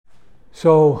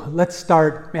So let's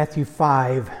start Matthew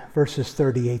 5, verses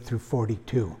 38 through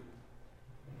 42.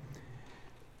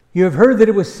 You have heard that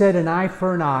it was said, an eye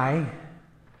for an eye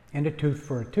and a tooth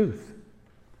for a tooth.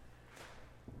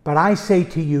 But I say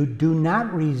to you, do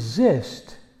not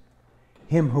resist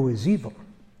him who is evil.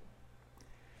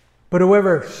 But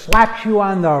whoever slaps you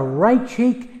on the right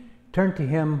cheek, turn to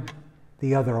him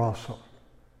the other also.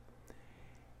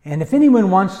 And if anyone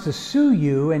wants to sue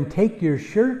you and take your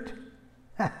shirt,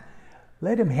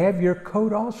 let him have your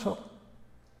coat also.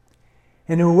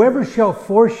 And whoever shall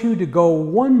force you to go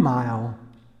 1 mile,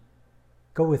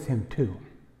 go with him 2.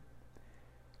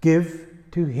 Give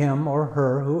to him or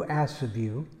her who asks of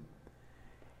you,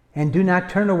 and do not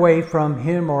turn away from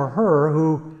him or her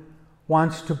who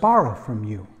wants to borrow from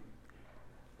you.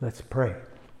 Let's pray.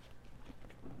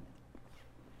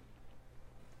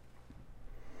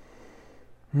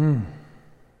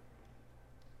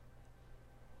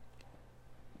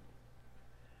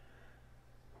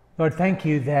 Lord, thank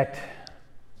you that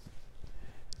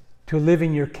to live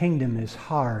in your kingdom is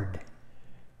hard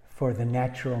for the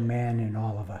natural man in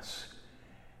all of us.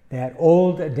 That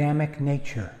old Adamic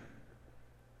nature.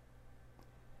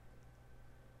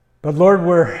 But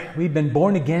Lord, we've been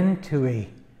born again to an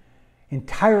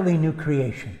entirely new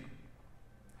creation.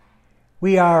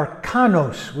 We are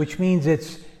kanos, which means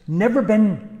it's never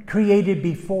been created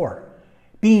before.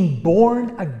 Being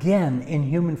born again in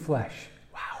human flesh.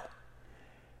 Wow.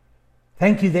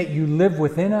 Thank you that you live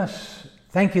within us.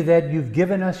 Thank you that you've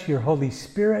given us your Holy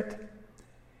Spirit.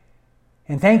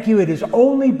 And thank you, it is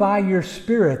only by your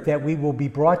Spirit that we will be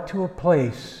brought to a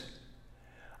place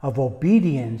of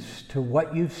obedience to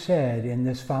what you've said in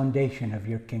this foundation of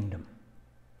your kingdom.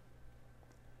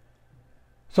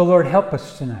 So Lord, help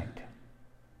us tonight.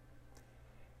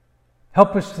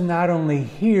 Help us to not only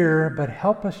hear, but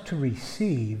help us to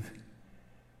receive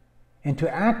and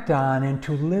to act on and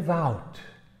to live out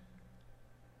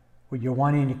what you're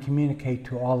wanting to communicate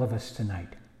to all of us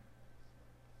tonight.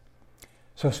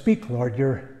 So speak, Lord.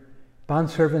 Your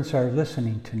bondservants are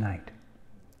listening tonight.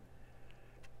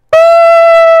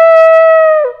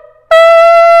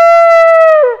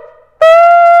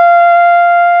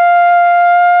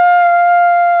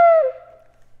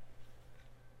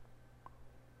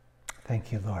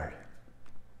 Thank you, Lord.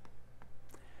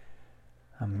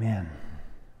 Amen.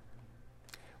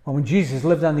 Well, when Jesus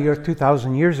lived on the earth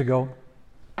 2,000 years ago,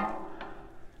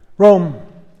 Rome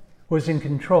was in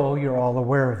control. You're all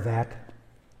aware of that.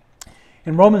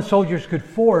 And Roman soldiers could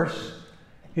force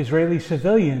Israeli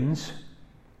civilians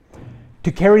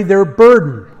to carry their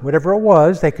burden, whatever it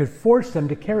was. They could force them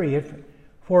to carry it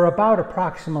for about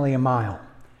approximately a mile,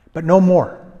 but no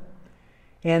more.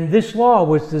 And this law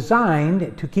was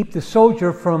designed to keep the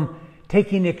soldier from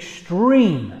taking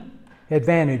extreme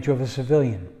advantage of a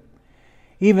civilian.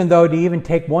 Even though to even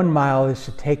take 1 mile is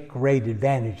to take great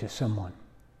advantage of someone.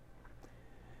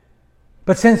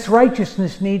 But since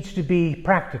righteousness needs to be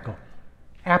practical,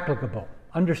 applicable,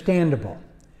 understandable,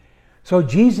 so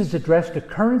Jesus addressed a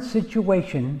current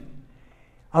situation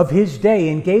of his day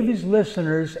and gave his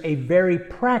listeners a very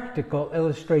practical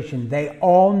illustration. They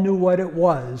all knew what it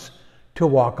was to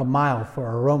walk a mile for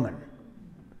a Roman.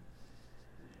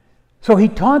 So he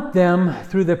taught them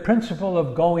through the principle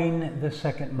of going the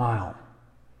second mile.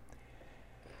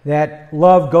 That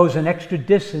love goes an extra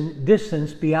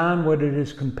distance beyond what it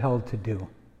is compelled to do.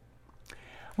 I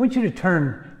want you to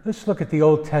turn, let's look at the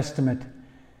Old Testament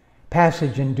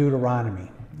passage in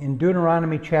Deuteronomy. In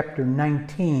Deuteronomy chapter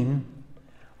 19, I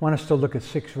want us to look at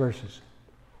 6 verses.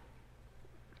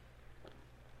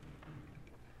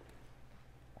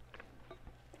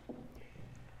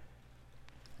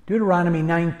 Deuteronomy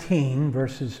 19,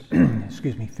 verses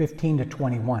 15 to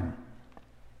 21.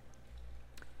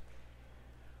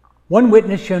 One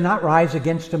witness shall not rise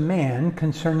against a man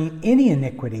concerning any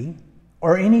iniquity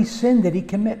or any sin that he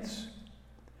commits.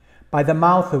 By the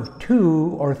mouth of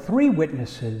 2 or 3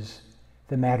 witnesses,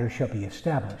 the matter shall be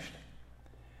established.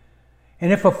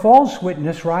 And if a false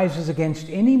witness rises against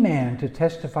any man to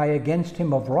testify against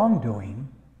him of wrongdoing,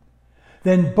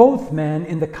 then both men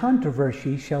in the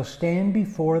controversy shall stand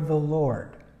before the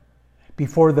Lord,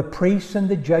 before the priests and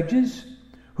the judges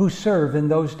who serve in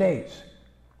those days.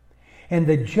 And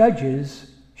the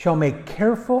judges shall make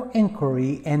careful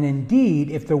inquiry, and indeed,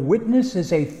 if the witness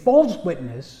is a false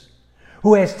witness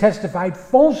who has testified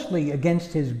falsely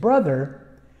against his brother,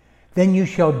 then you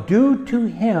shall do to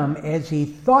him as he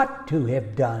thought to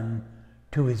have done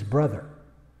to his brother.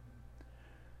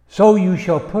 So you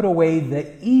shall put away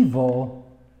the evil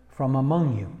from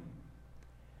among you.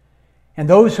 And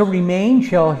those who remain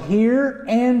shall hear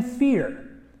and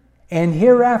fear, and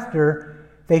hereafter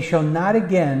they shall not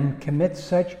again commit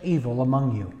such evil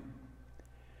among you.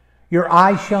 Your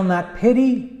eye shall not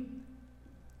pity.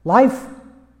 Life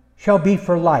shall be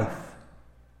for life,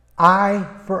 eye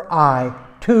for eye,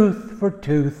 tooth for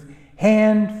tooth,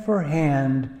 hand for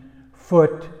hand,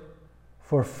 foot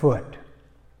for foot.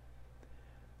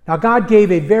 Now God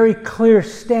gave a very clear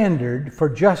standard for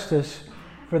justice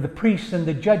for the priests and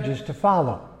the judges to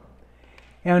follow.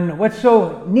 And what's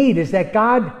so neat is that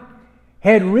God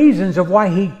had reasons of why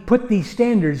he put these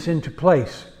standards into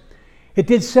place. It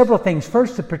did several things.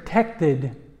 First, it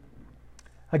protected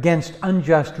against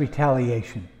unjust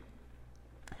retaliation.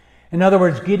 In other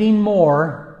words, getting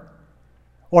more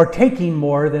or taking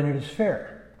more than it is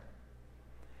fair.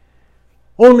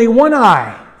 Only one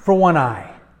eye for one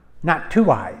eye, not two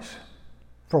eyes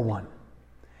for one.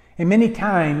 And many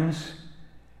times,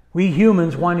 we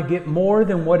humans want to get more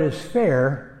than what is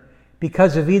fair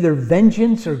because of either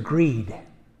vengeance or greed.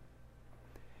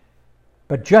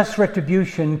 But just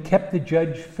retribution kept the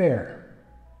judge fair,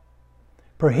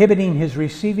 prohibiting his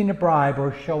receiving a bribe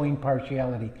or showing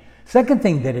partiality. Second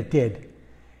thing that it did,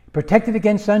 protected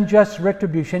against unjust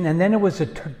retribution, and then it was a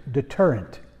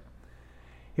deterrent.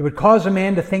 It would cause a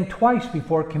man to think twice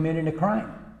before committing a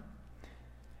crime.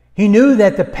 He knew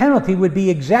that the penalty would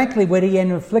be exactly what he had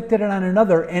inflicted on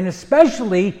another, and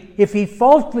especially if he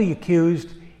falsely accused,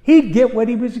 he'd get what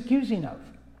he was accusing of.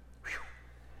 Whew.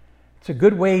 It's a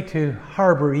good way to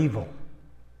harbor evil.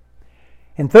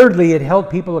 And thirdly, it held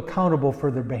people accountable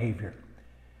for their behavior.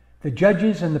 The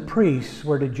judges and the priests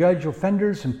were to judge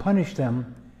offenders and punish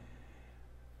them,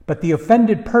 but the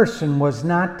offended person was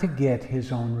not to get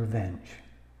his own revenge.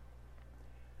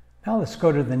 Now let's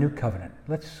go to the New Covenant.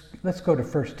 Let's go to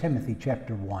 1 Timothy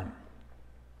chapter 1.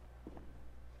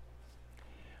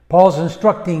 Paul's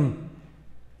instructing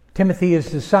Timothy, his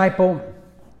disciple,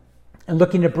 and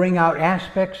looking to bring out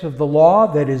aspects of the law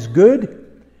that is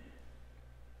good,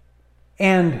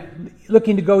 and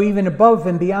looking to go even above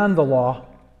and beyond the law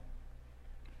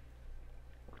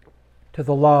to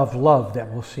the law of love that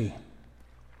we'll see.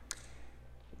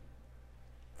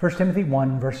 1 Timothy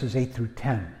 1, verses 8 through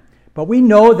 10. But we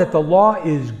know that the law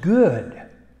is good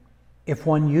if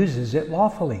one uses it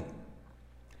lawfully.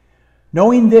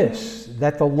 Knowing this,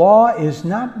 that the law is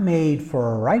not made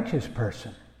for a righteous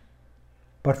person,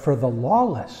 but for the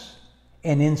lawless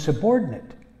and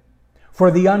insubordinate,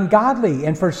 for the ungodly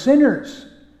and for sinners,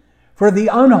 for the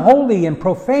unholy and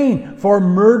profane, for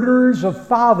murderers of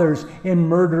fathers and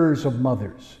murderers of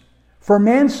mothers, for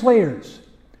manslayers,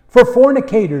 for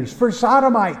fornicators, for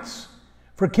sodomites,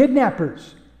 for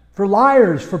kidnappers, for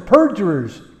liars, for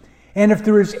perjurers, and if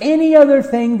there is any other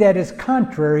thing that is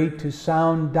contrary to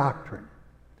sound doctrine.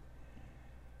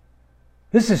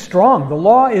 This is strong. The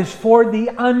law is for the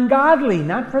ungodly,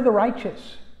 not for the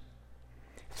righteous.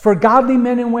 It's for godly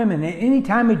men and women. At any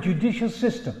time a judicial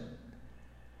system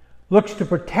looks to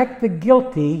protect the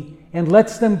guilty and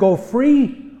lets them go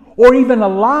free, or even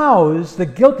allows the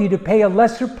guilty to pay a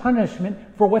lesser punishment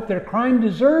for what their crime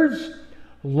deserves,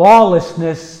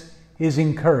 lawlessness is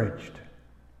encouraged.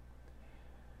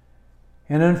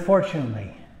 And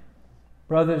unfortunately,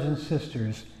 brothers and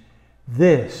sisters,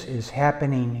 this is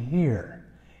happening here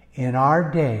in our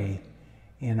day,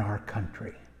 in our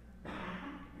country.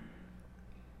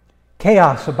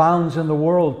 Chaos abounds in the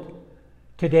world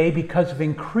today because of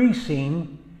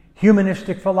increasing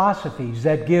humanistic philosophies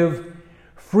that give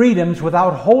freedoms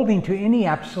without holding to any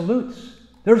absolutes.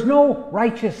 There's no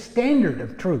righteous standard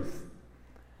of truth,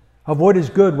 of what is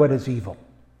good, what is evil.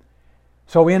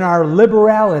 So in our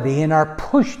liberality, in our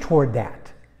push toward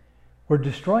that, we're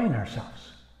destroying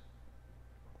ourselves.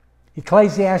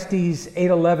 Ecclesiastes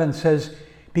 8:11 says,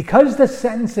 because the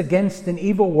sentence against an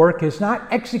evil work is not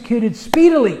executed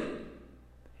speedily,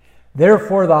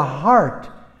 therefore the heart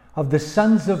of the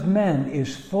sons of men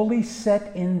is fully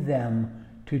set in them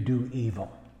to do evil.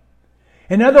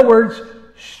 In other words,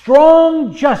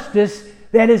 strong justice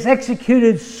that is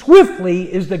executed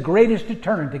swiftly is the greatest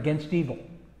deterrent against evil.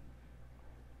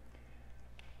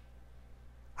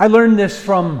 I learned this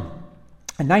from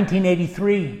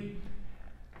 1983.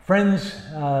 Friends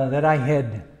that I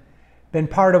had been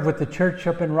part of with the church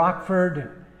up in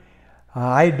Rockford.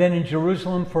 I had been in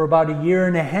Jerusalem for about a year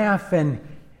and a half, and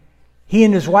he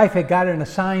and his wife had gotten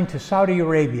assigned to Saudi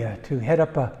Arabia to head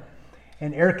up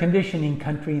an air conditioning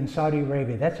country in Saudi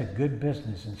Arabia. That's a good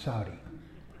business in Saudi.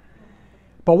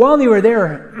 But while they were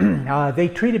there, they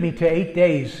treated me to 8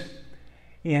 days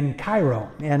in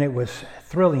Cairo, and it was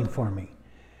thrilling for me.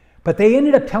 But they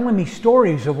ended up telling me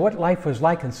stories of what life was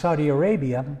like in Saudi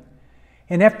Arabia.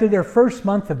 And after their first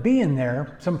month of being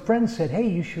there, some friends said, hey,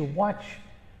 you should watch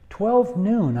 12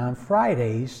 noon on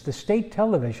Fridays, the state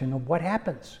television, of what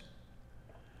happens.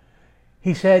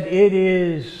 He said, it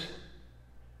is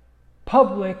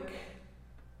public.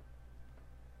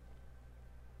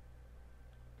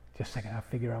 Just a second, I'll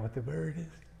figure out what the word is.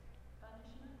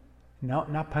 Punishment? No,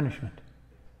 not punishment.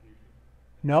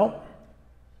 No.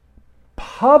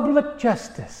 Public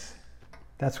justice.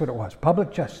 That's what it was,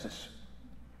 public justice.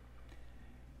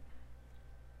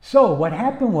 So what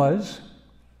happened was,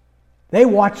 they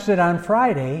watched it on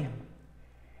Friday,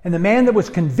 and the man that was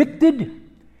convicted,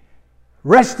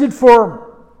 arrested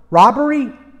for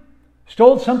robbery,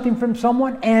 stole something from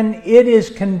someone, and it is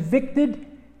convicted.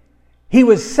 He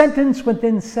was sentenced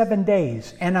within 7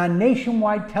 days, and on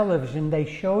nationwide television they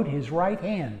showed his right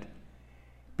hand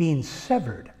being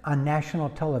severed on national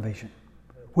television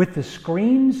with the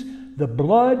screams, the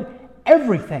blood,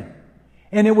 everything.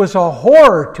 And it was a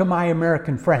horror to my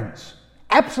American friends.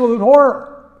 Absolute horror.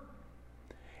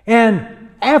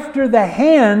 And after the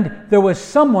hand, there was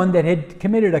someone that had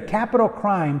committed a capital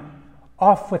crime,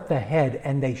 off with the head,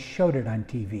 and they showed it on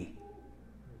TV.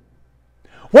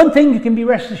 One thing you can be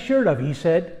rest assured of, he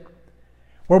said,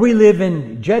 where we live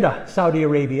in Jeddah, Saudi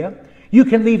Arabia, you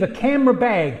can leave a camera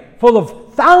bag full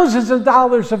of thousands of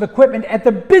dollars of equipment at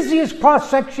the busiest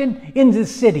cross-section in the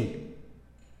city.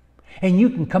 And you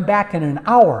can come back in an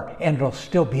hour and it'll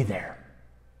still be there.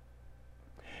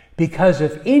 Because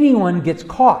if anyone gets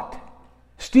caught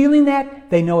stealing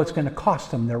that, they know it's going to cost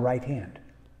them their right hand.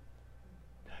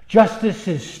 Justice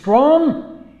is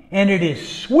strong and it is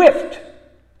swift.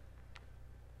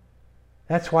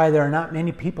 That's why there are not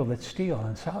many people that steal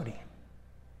in Saudi.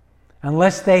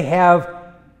 Unless they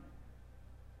have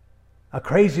a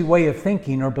crazy way of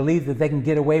thinking or believe that they can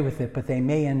get away with it, but they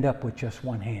may end up with just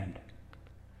one hand.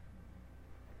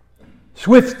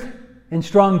 Swift and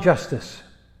strong justice.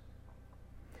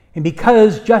 And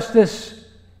because justice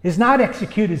is not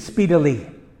executed speedily,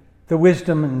 the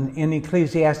wisdom in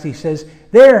Ecclesiastes says,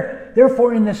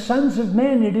 therefore in the sons of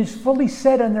men it is fully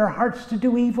set on their hearts to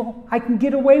do evil. I can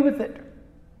get away with it.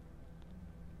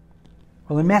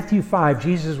 Well, in Matthew 5,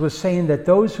 Jesus was saying that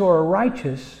those who are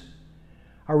righteous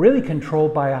are really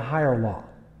controlled by a higher law.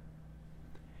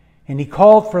 And he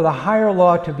called for the higher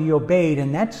law to be obeyed,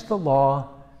 and that's the law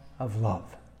of love,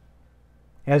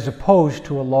 as opposed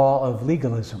to a law of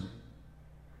legalism.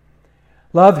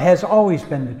 Love has always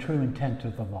been the true intent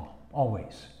of the law,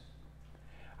 always.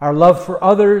 Our love for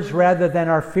others, rather than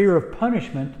our fear of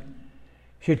punishment,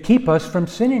 should keep us from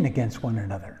sinning against one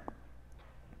another.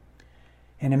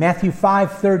 And in Matthew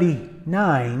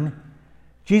 5:39,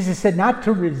 Jesus said not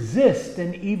to resist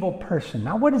an evil person.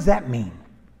 Now, what does that mean?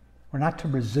 We're not to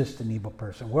resist an evil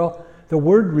person. Well, the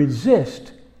word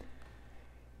resist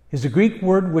is a Greek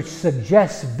word which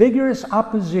suggests vigorous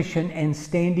opposition and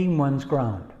standing one's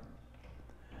ground.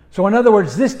 So in other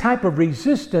words, this type of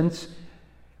resistance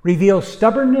reveals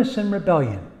stubbornness and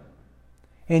rebellion.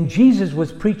 And Jesus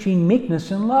was preaching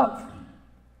meekness and love.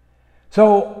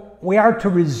 So we are to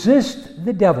resist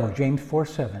the devil, James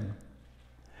 4:7.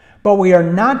 But we are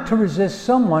not to resist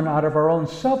someone out of our own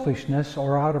selfishness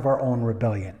or out of our own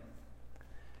rebellion.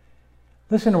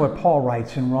 Listen to what Paul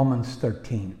writes in Romans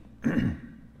 13,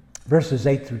 verses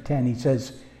 8 through 10. He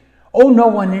says, "Owe no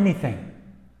one anything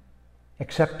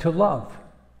except to love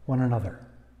one another.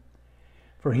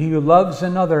 For he who loves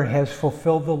another has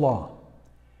fulfilled the law.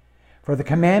 For the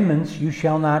commandments, you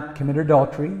shall not commit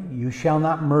adultery, you shall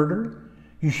not murder,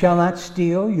 you shall not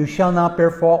steal, you shall not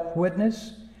bear false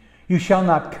witness, you shall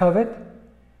not covet.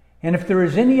 And if there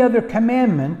is any other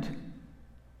commandment,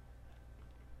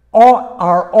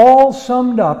 are all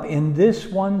summed up in this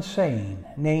one saying,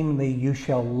 namely, you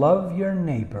shall love your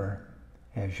neighbor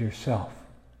as yourself.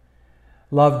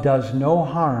 Love does no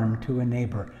harm to a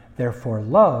neighbor. Therefore,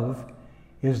 love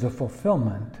is the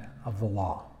fulfillment of the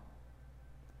law."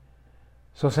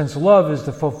 So since love is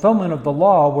the fulfillment of the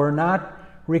law, we're not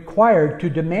required to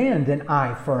demand an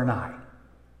eye for an eye.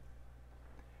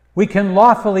 We can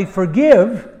lawfully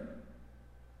forgive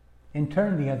and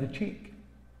turn the other cheek.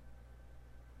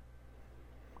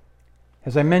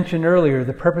 As I mentioned earlier,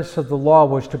 the purpose of the law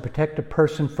was to protect a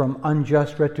person from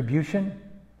unjust retribution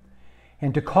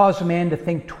and to cause a man to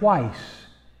think twice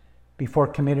before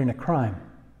committing a crime.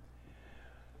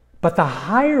 But the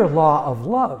higher law of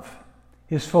love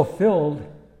is fulfilled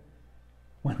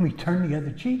when we turn the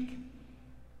other cheek.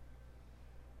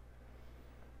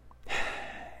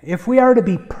 If we are to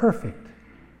be perfect,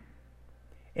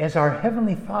 as our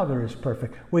Heavenly Father is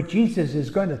perfect, which Jesus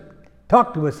is going to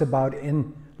talk to us about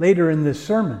later in this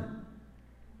sermon,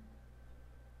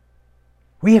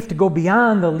 we have to go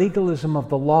beyond the legalism of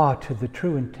the law to the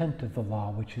true intent of the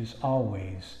law, which is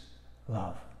always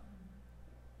love.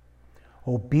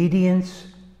 Obedience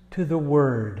to the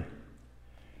Word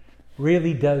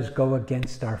really does go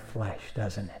against our flesh,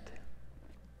 doesn't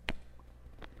it?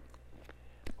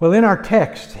 Well, in our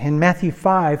text, in Matthew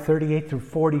 5, 38 through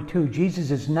 42, Jesus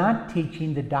is not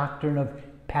teaching the doctrine of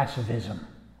pacifism.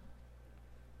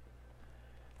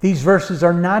 These verses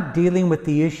are not dealing with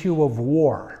the issue of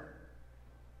war.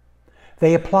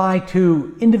 They apply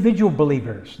to individual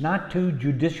believers, not to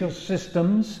judicial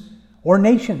systems or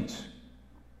nations.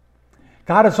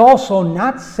 God is also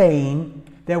not saying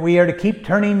that we are to keep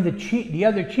turning the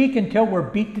other cheek until we're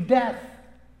beat to death.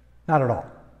 Not at all.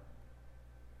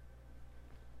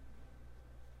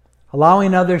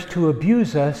 Allowing others to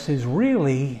abuse us is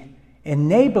really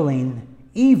enabling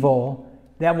evil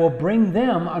that will bring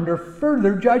them under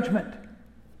further judgment,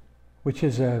 which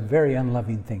is a very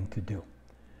unloving thing to do.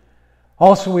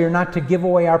 Also, we are not to give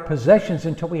away our possessions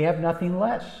until we have nothing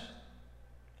less,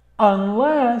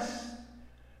 unless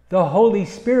the Holy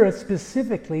Spirit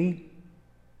specifically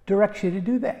directs you to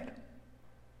do that.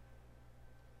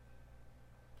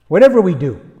 Whatever we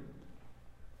do,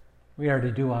 we are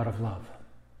to do out of love.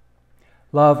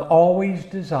 Love always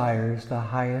desires the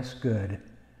highest good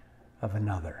of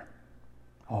another.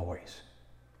 Always.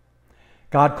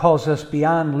 God calls us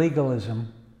beyond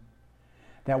legalism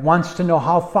that wants to know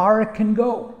how far it can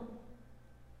go,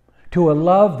 to a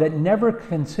love that never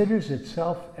considers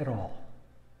itself at all.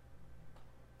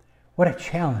 What a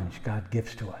challenge God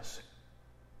gives to us.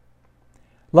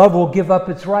 Love will give up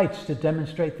its rights to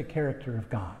demonstrate the character of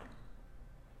God.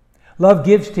 Love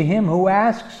gives to him who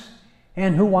asks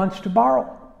and who wants to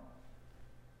borrow.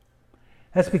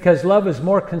 That's because love is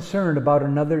more concerned about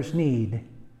another's need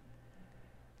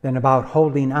than about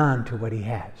holding on to what he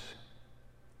has.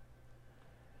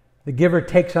 The giver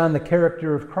takes on the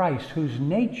character of Christ, whose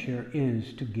nature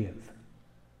is to give.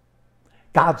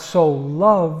 God so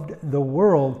loved the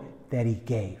world that he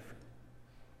gave.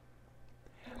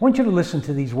 I want you to listen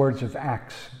to these words of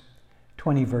Acts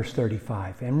 20, verse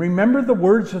 35. And remember the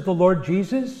words of the Lord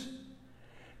Jesus,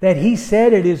 that he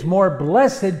said, "It is more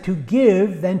blessed to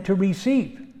give than to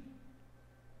receive."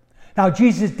 Now,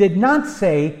 Jesus did not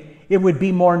say it would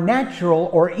be more natural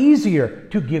or easier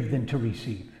to give than to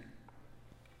receive,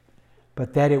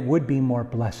 but that it would be more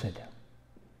blessed.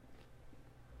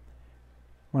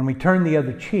 When we turn the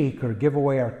other cheek or give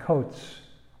away our coats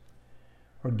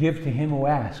or give to him who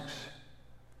asks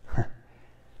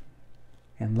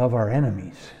and love our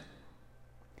enemies,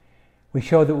 we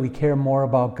show that we care more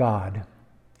about God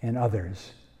and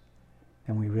others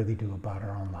than we really do about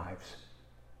our own lives.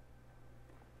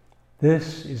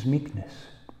 This is meekness.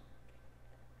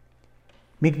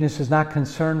 Meekness is not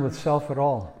concerned with self at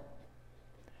all.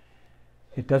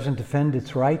 It doesn't defend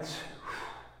its rights,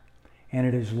 and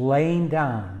it is laying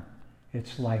down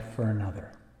its life for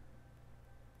another.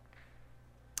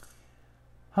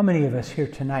 How many of us here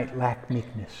tonight lack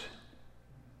meekness?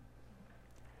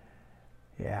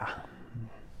 Yeah.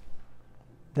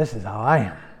 This is how I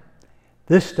am.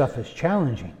 This stuff is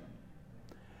challenging.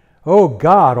 Oh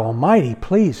God Almighty,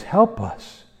 please help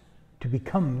us to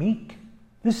become meek.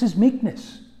 This is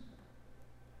meekness.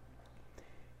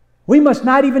 We must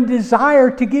not even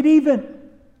desire to get even.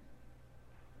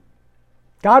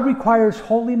 God requires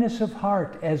holiness of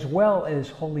heart as well as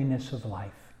holiness of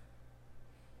life.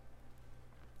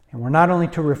 And we're not only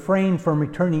to refrain from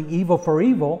returning evil for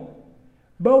evil,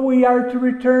 but we are to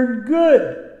return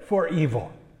good for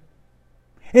evil.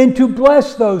 And to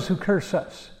bless those who curse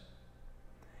us.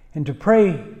 And to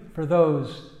pray for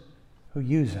those who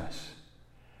use us.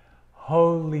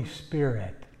 Holy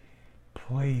Spirit,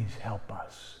 please help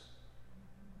us.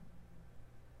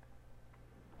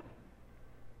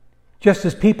 Just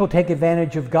as people take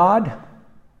advantage of God,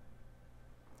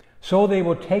 so they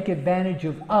will take advantage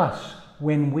of us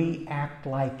when we act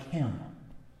like him.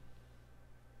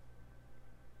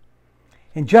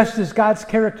 And just as God's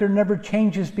character never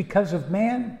changes because of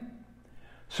man,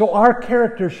 so our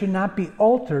character should not be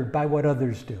altered by what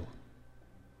others do.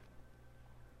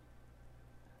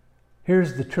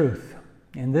 Here's the truth.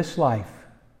 In this life,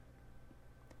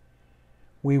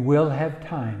 we will have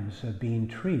times of being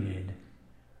treated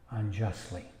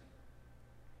unjustly.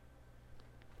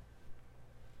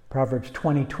 Proverbs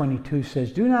 20:22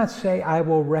 says, "Do not say, 'I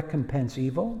will recompense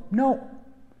evil.' No.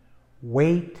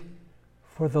 Wait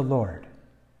for the Lord,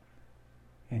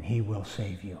 and he will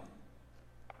save you."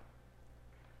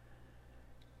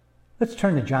 Let's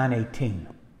turn to John 18.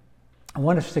 I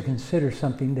want us to consider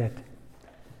something that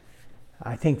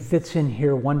I think fits in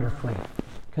here wonderfully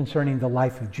concerning the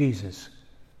life of Jesus.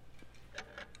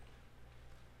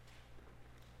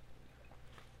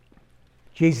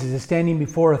 Jesus is standing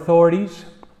before authorities.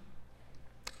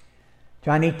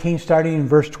 John 18, starting in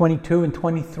verse 22 and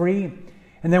 23.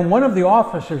 And then one of the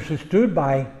officers who stood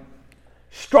by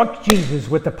struck Jesus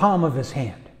with the palm of his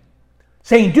hand,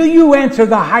 saying, "Do you answer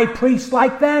the high priest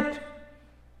like that?"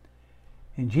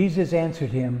 And Jesus answered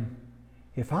him,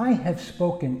 "If I have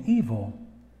spoken evil,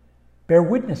 bear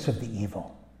witness of the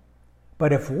evil.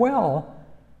 But if well,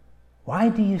 why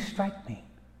do you strike me?"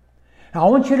 Now I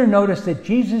want you to notice that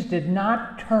Jesus did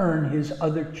not turn his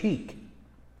other cheek,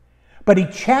 but he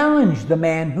challenged the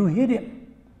man who hit him.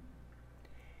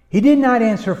 He did not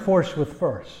answer force with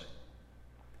force,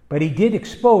 but he did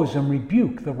expose and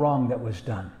rebuke the wrong that was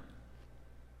done.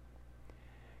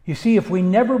 You see, if we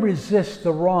never resist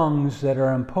the wrongs that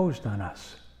are imposed on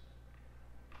us,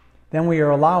 then we are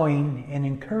allowing and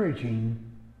encouraging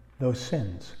those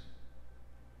sins.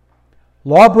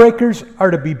 Lawbreakers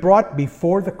are to be brought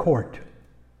before the court,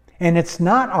 and it's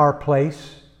not our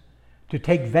place to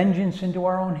take vengeance into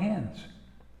our own hands.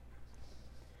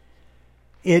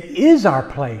 It is our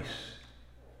place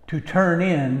to turn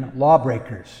in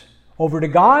lawbreakers over to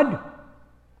God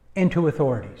and to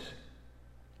authorities.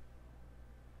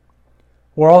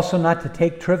 We're also not to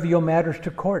take trivial matters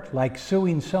to court, like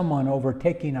suing someone over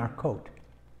taking our coat.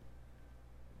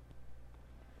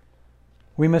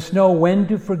 We must know when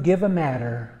to forgive a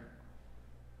matter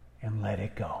and let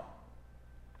it go.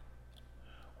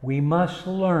 We must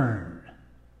learn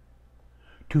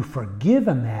to forgive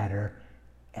a matter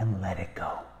and let it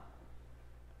go.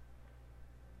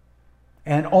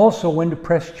 And also when to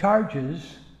press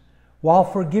charges while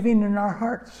forgiving in our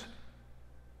hearts.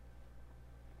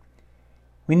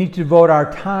 We need to devote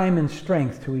our time and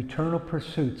strength to eternal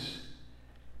pursuits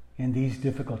in these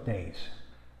difficult days.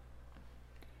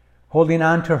 Holding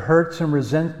on to hurts and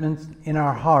resentments in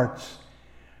our hearts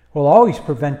will always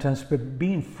prevent us from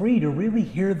being free to really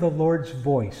hear the Lord's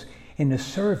voice and to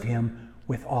serve Him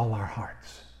with all our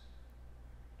hearts.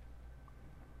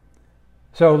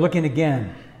 So looking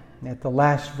again at the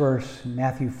last verse,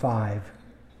 Matthew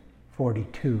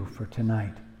 5:42 for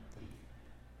tonight.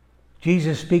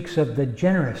 Jesus speaks of the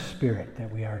generous spirit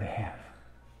that we are to have.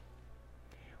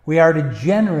 We are to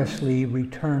generously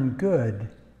return good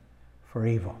for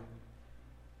evil.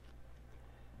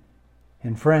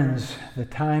 And friends, the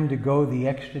time to go the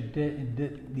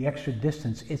extra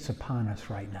distance, it's upon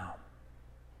us right now.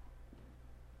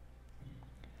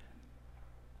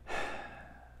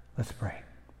 Let's pray.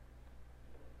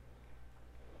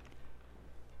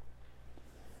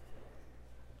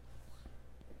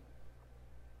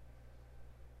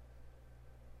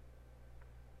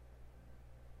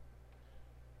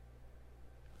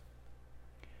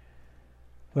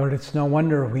 Lord, it's no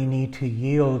wonder we need to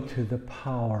yield to the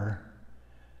power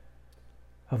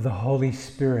of the Holy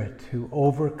Spirit to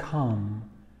overcome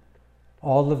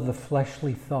all of the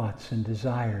fleshly thoughts and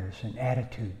desires and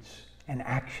attitudes and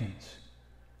actions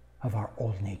of our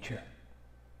old nature.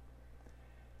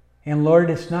 And Lord,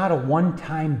 it's not a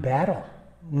one-time battle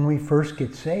when we first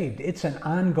get saved. It's an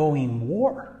ongoing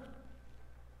war.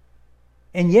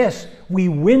 And yes, we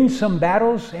win some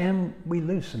battles and we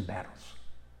lose some battles.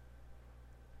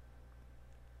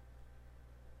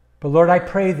 But Lord, I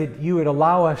pray that you would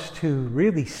allow us to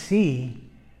really see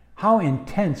how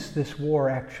intense this war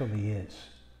actually is.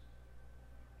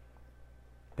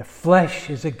 The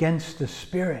flesh is against the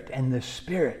spirit, and the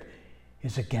spirit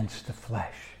is against the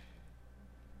flesh.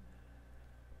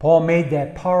 Paul made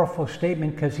that powerful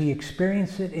statement because he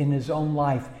experienced it in his own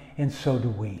life, and so do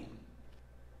we.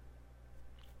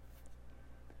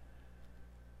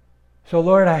 So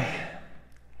Lord, I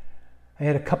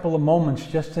had a couple of moments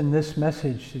just in this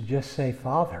message to just say,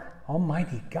 Father,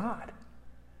 Almighty God,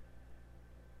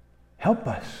 help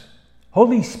us.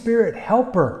 Holy Spirit,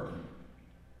 helper.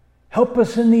 Help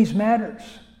us in these matters.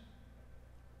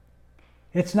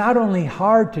 It's not only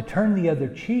hard to turn the other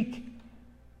cheek.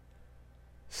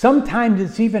 Sometimes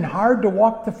it's even hard to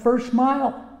walk the first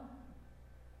mile.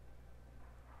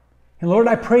 And Lord,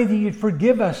 I pray that you'd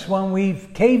forgive us when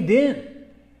we've caved in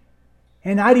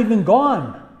and not even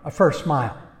gone a first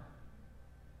mile.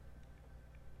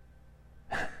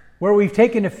 Where we've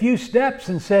taken a few steps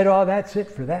and said, oh, that's it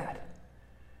for that.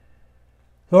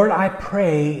 Lord, I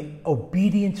pray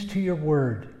obedience to your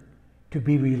word to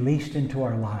be released into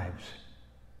our lives.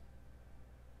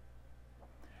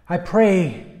 I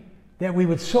pray that we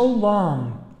would so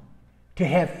long to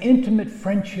have intimate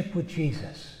friendship with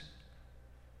Jesus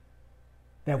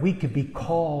that we could be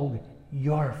called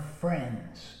your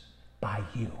friends by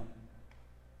you.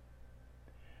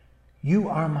 You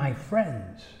are my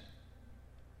friends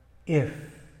if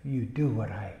you do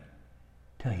what I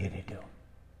tell you to do.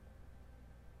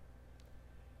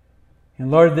 And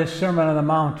Lord, this Sermon on the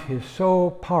Mount is so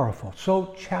powerful,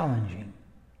 so challenging.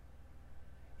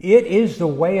 It is the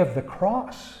way of the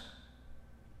cross.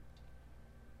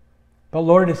 But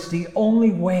Lord, it's the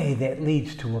only way that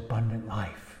leads to abundant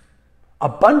life.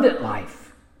 Abundant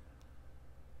life.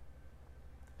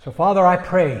 So Father, I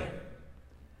pray,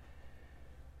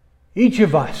 each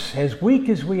of us, as weak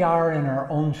as we are in our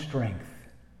own strength,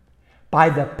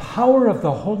 by the power of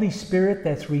the Holy Spirit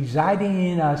that's residing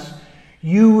in us,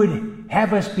 you would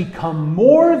have us become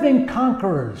more than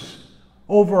conquerors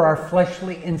over our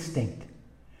fleshly instinct.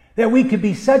 That we could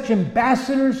be such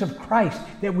ambassadors of Christ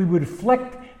that we would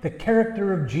reflect the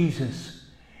character of Jesus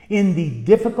in the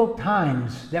difficult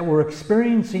times that we're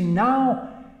experiencing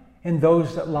now and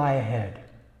those that lie ahead.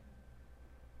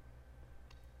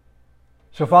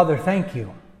 So, Father, thank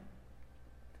you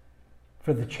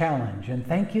for the challenge, and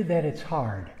thank you that it's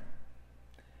hard.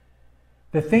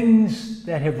 The things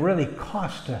that have really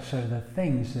cost us are the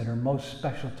things that are most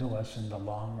special to us in the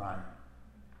long run.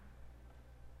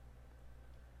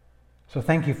 So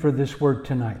thank you for this word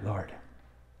tonight, Lord.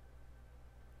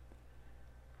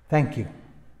 Thank you.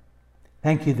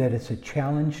 Thank you that it's a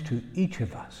challenge to each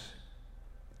of us.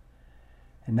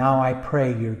 And now I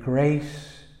pray your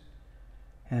grace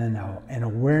and an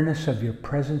awareness of your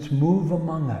presence move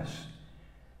among us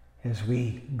as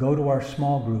we go to our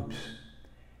small groups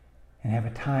and have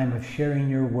a time of sharing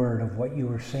your word of what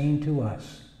you are saying to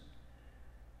us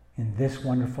in this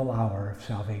wonderful hour of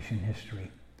salvation history.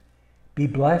 Be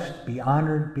blessed, be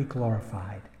honored, be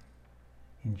glorified.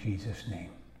 In Jesus'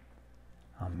 name,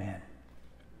 amen.